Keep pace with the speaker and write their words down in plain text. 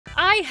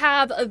I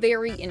have a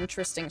very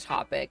interesting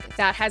topic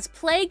that has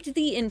plagued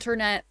the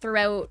internet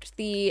throughout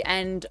the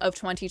end of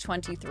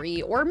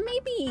 2023, or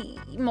maybe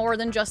more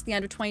than just the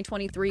end of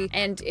 2023,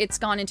 and it's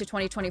gone into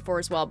 2024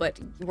 as well, but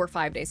we're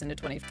 5 days into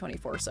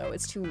 2024, so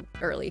it's too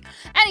early.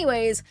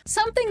 Anyways,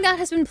 something that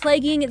has been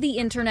plaguing the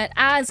internet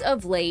as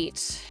of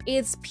late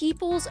is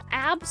people's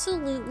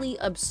absolutely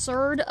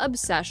absurd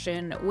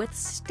obsession with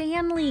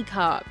Stanley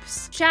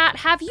Cups. Chat,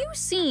 have you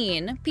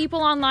seen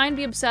people online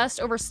be obsessed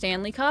over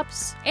Stanley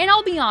Cups? And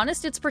I'll be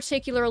honest, it's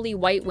particularly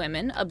white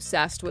women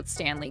obsessed with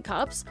Stanley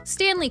Cups.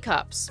 Stanley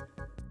Cups.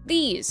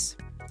 These.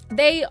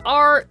 They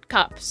are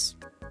cups.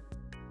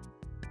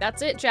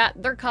 That's it, chat.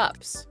 They're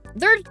cups.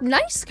 They're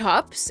nice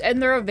cups,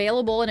 and they're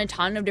available in a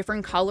ton of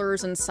different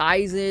colors and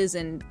sizes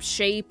and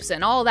shapes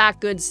and all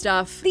that good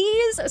stuff.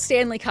 These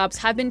Stanley Cups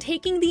have been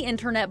taking the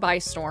internet by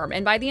storm,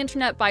 and by the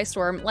internet by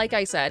storm, like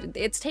I said,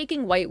 it's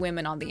taking white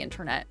women on the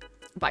internet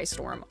by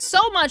storm.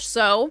 So much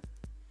so,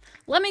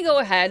 let me go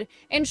ahead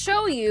and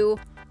show you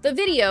the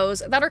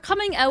videos that are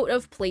coming out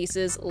of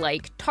places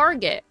like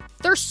Target.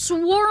 They're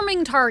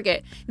swarming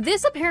Target.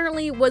 This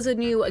apparently was a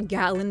new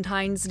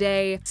Galentine's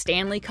Day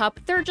Stanley Cup.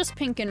 They're just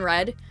pink and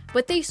red,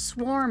 but they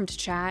swarmed,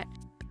 chat.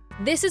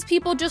 This is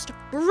people just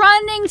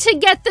running to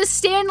get the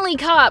Stanley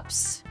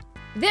Cups.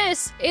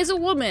 This is a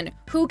woman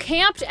who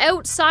camped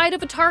outside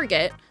of a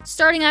Target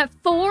starting at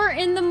 4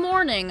 in the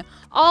morning,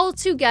 all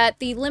to get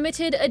the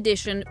limited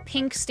edition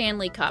pink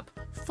Stanley Cup.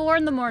 4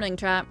 in the morning,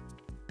 chat.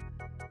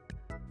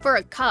 For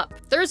a cup.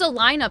 There's a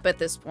lineup at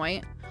this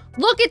point.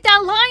 Look at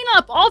that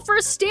lineup! All for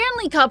a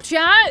Stanley Cup,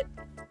 chat!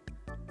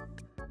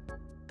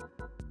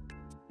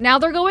 Now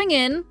they're going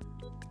in.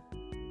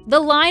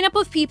 The lineup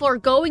of people are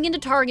going into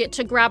Target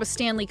to grab a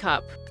Stanley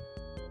Cup.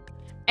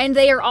 And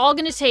they are all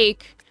gonna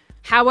take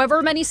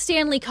however many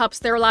Stanley Cups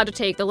they're allowed to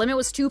take. The limit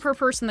was 2 per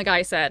person, the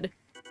guy said.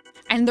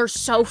 And they're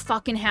so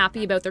fucking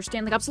happy about their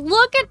Stanley Cups.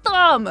 Look at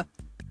them!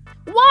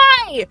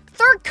 Why?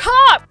 They're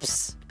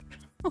cups!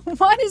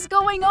 What is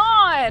going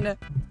on?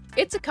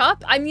 It's a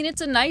cup. I mean,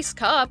 it's a nice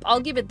cup. I'll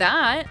give it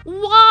that.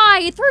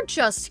 Why? They're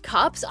just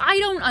cups. I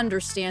don't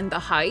understand the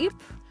hype.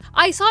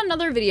 I saw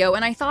another video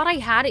and I thought I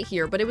had it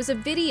here, but it was a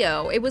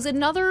video. It was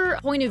another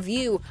point of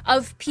view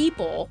of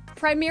people,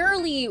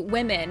 primarily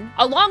women,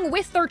 along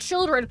with their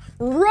children,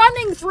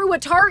 running through a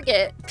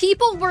Target.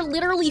 People were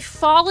literally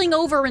falling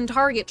over in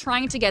Target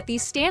trying to get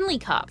these Stanley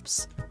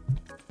Cups.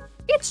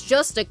 It's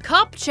just a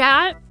cup,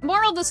 chat.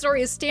 Moral of the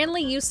story is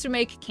Stanley used to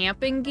make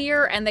camping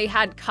gear and they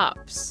had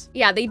cups.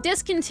 Yeah, they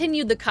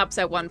discontinued the cups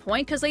at one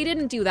point because they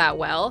didn't do that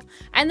well.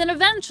 And then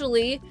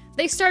eventually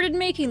they started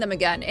making them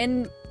again,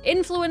 and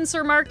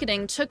influencer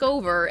marketing took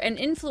over and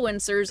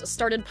influencers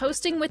started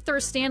posting with their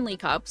Stanley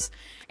Cups,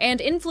 and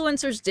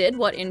influencers did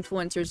what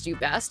influencers do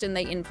best, and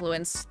they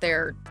influenced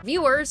their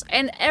viewers,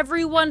 and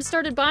everyone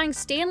started buying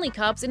Stanley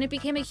Cups, and it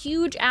became a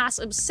huge ass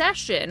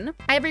obsession.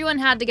 Everyone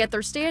had to get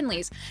their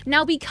Stanleys.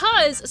 Now,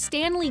 because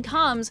Stanley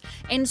comes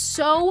in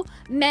so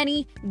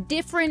many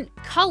different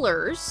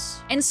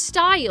colors and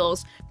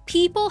styles,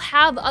 people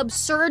have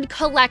absurd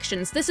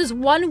collections. This is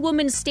one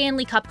woman's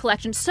Stanley Cup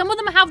collection. Some of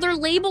them have their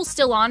label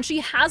still on. She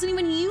hasn't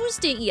even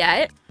used it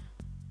yet.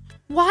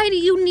 Why do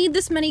you need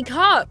this many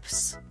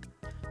cups?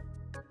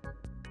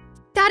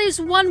 That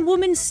is one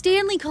woman's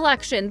Stanley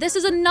collection. This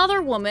is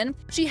another woman.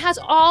 She has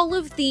all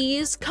of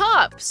these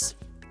cups.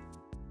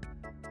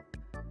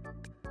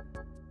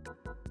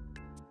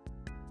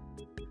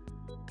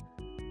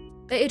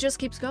 It just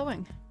keeps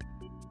going.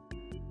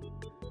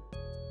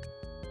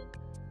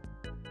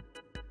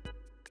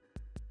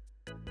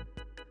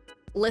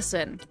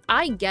 Listen,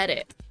 I get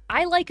it.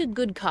 I like a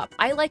good cup.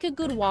 I like a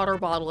good water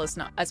bottle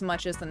as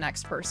much as the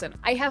next person.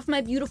 I have my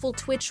beautiful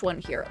Twitch one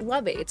here.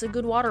 Love it. It's a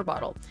good water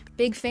bottle.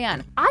 Big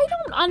fan. I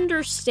don't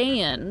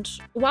understand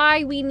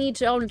why we need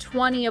to own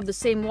 20 of the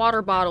same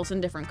water bottles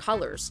in different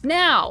colors.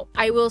 Now,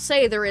 I will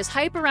say there is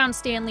hype around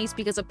Stanleys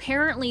because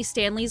apparently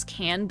Stanleys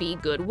can be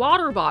good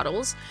water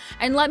bottles.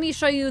 And let me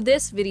show you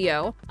this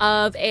video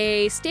of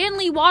a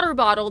Stanley water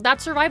bottle that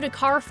survived a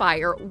car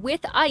fire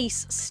with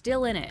ice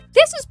still in it.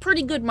 This is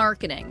pretty good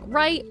marketing,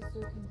 right?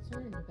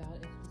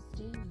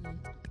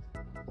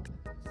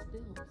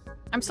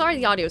 I'm sorry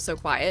the audio is so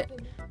quiet.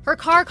 Her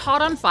car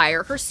caught on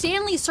fire. Her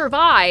Stanley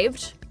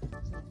survived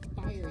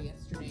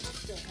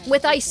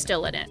with ice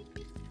still in it.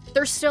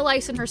 There's still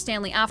ice in her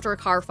Stanley after a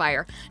car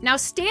fire. Now,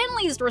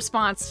 Stanley's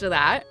response to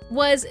that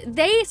was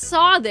they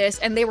saw this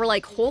and they were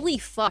like, holy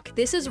fuck,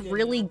 this is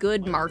really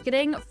good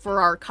marketing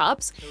for our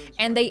cups.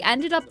 And they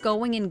ended up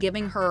going and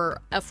giving her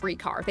a free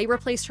car. They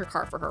replaced her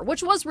car for her,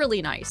 which was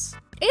really nice.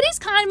 It is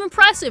kind of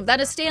impressive that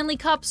a Stanley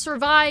Cup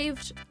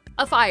survived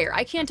a fire.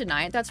 I can't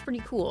deny it. That's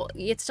pretty cool.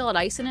 It still had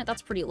ice in it.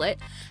 That's pretty lit.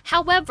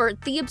 However,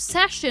 the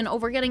obsession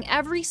over getting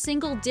every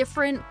single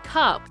different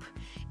cup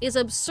is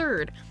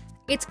absurd.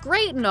 It's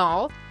great and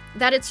all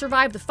that it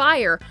survived the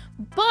fire,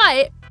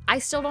 but I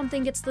still don't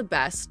think it's the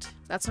best.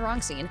 That's the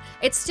wrong scene.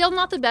 It's still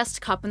not the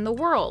best cup in the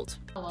world.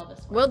 I love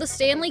this one. Will the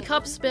Stanley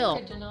Cup spill?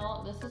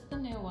 Original. This is the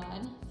new one.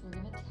 So we're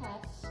gonna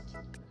test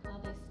how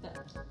they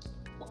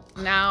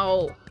spill.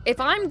 Now, if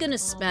I'm gonna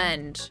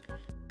spend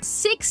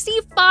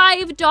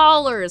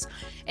 $65.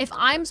 If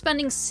I'm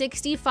spending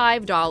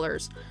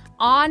 $65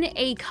 on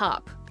a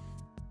cup,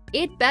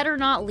 it better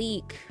not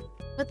leak.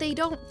 But they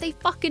don't. They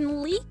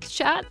fucking leak,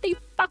 chat. They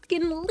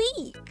fucking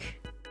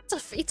leak.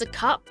 It's a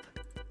cup.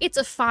 It's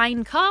a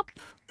fine cup.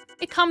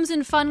 It comes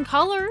in fun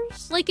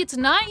colors. Like, it's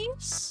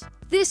nice.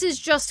 This is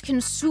just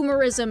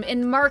consumerism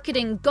and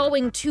marketing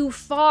going too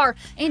far.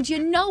 And you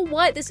know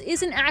what? This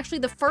isn't actually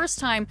the first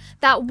time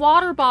that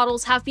water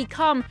bottles have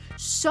become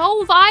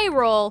so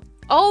viral.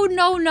 Oh,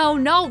 no, no,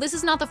 no. This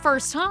is not the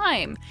first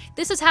time.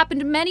 This has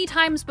happened many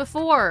times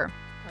before.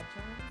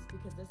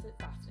 Because this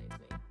fascinates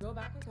me. Go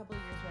back a couple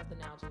of years with the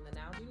Nalgene. The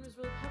Nalgene was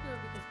really popular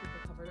because people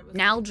covered it with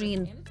Nalgene.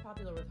 And it's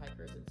popular with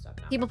hikers and stuff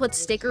now. People put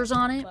stickers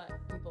on it. But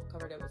people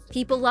covered it with stickers.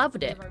 People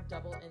loved it. Our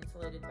double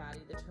insulated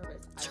baddie, the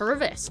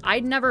Tervis.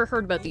 I'd never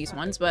heard about these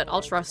ones, but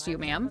I'll trust you,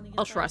 ma'am.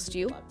 I'll trust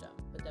you.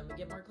 But then we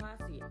get more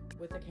classy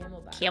with the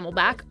Camelback.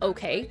 Camelback,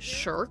 okay,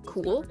 sure,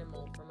 cool.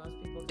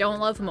 Don't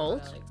love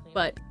mold,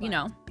 but, you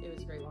know, it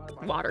was great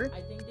water.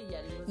 I think the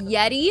Yeti was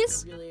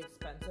Yetis? really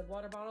expensive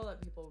water bottle that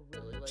people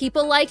really liked.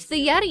 People liked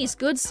the Yetis,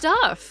 good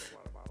stuff.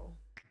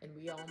 And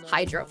we all know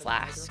Hydro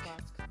flask.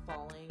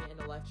 Falling in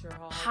a lecture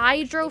hall.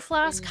 Hydro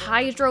flask,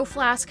 hydro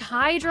flask,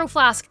 hydro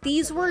flask.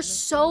 These were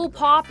so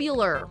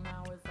popular.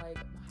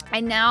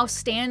 And now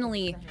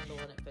Stanley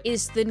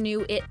is the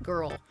new it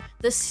girl.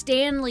 The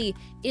Stanley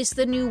is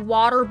the new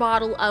water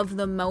bottle of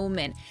the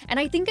moment. And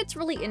I think it's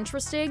really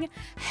interesting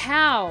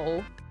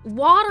how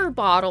water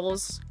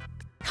bottles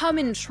come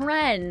in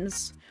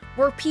trends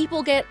where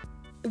people get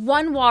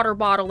one water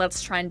bottle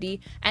that's trendy,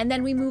 and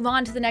then we move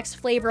on to the next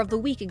flavor of the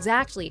week,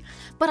 exactly.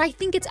 But I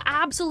think it's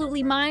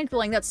absolutely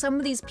mind-blowing that some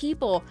of these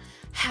people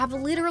have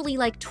literally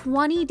like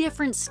 20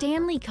 different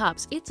Stanley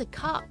cups. It's a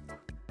cup.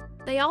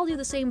 They all do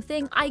the same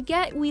thing. I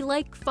get we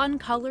like fun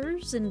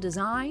colors and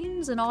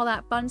designs and all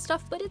that fun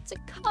stuff, but it's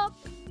a cup.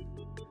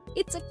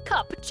 It's a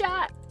cup,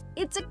 chat.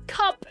 It's a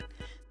cup.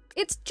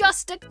 It's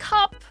just a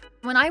cup.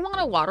 When I want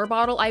a water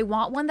bottle, I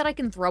want one that I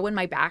can throw in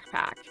my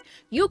backpack.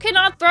 You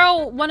cannot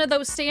throw one of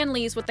those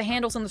Stanleys with the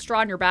handles and the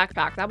straw in your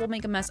backpack. That will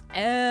make a mess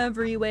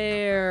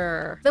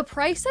everywhere. The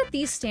price that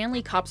these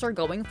Stanley cups are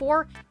going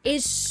for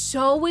is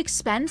so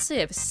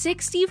expensive.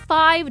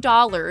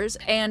 $65,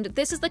 and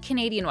this is the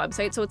Canadian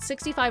website, so it's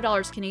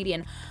 $65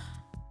 Canadian.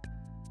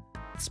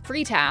 It's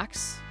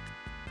pre-tax.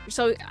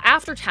 So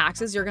after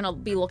taxes, you're gonna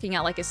be looking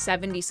at like a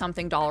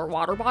 $70-something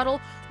water bottle,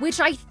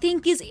 which I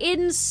think is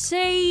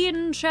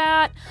insane,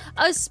 chat.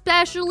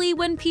 Especially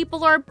when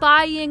people are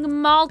buying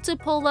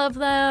multiple of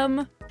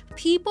them.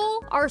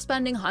 People are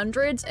spending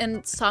hundreds,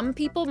 and some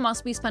people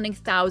must be spending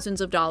thousands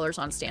of dollars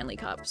on Stanley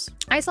cups.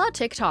 I saw a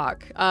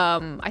TikTok,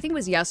 I think it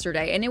was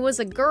yesterday, and it was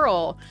a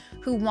girl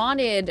who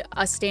wanted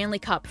a Stanley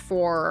cup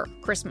for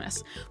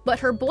Christmas, but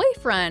her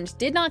boyfriend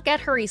did not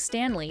get her a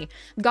Stanley,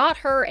 got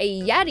her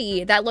a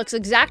Yeti that looks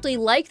exactly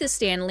like the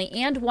Stanley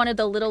and one of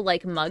the little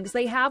like mugs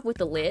they have with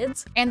the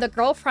lids. And the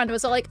girlfriend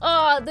was like,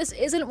 oh, this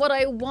isn't what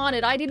I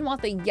wanted. I didn't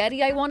want the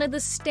Yeti, I wanted the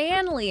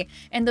Stanley.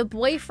 And the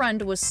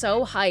boyfriend was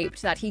so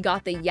hyped that he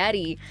got the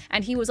Yeti,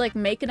 and he was like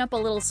making up a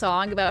little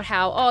song about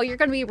how, oh, you're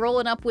gonna be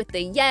rolling up with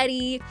the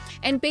Yeti,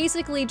 and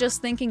basically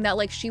just thinking that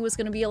like she was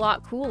gonna be a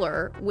lot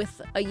cooler with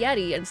a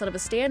Yeti instead of a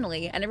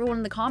Stanley. And everyone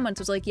in the comments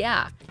was like,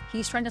 yeah,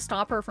 he's trying to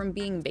stop her from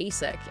being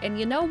basic. And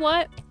you know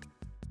what?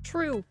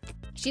 True.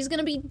 She's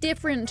gonna be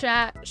different,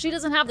 chat. She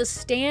doesn't have the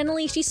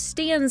Stanley, she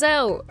stands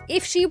out.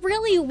 If she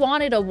really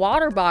wanted a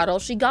water bottle,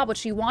 she got what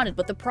she wanted,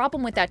 but the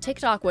problem with that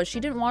TikTok was she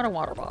didn't want a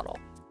water bottle.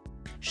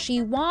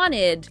 She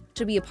wanted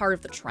to be a part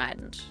of the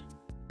trend.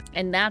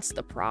 And that's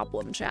the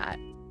problem, chat.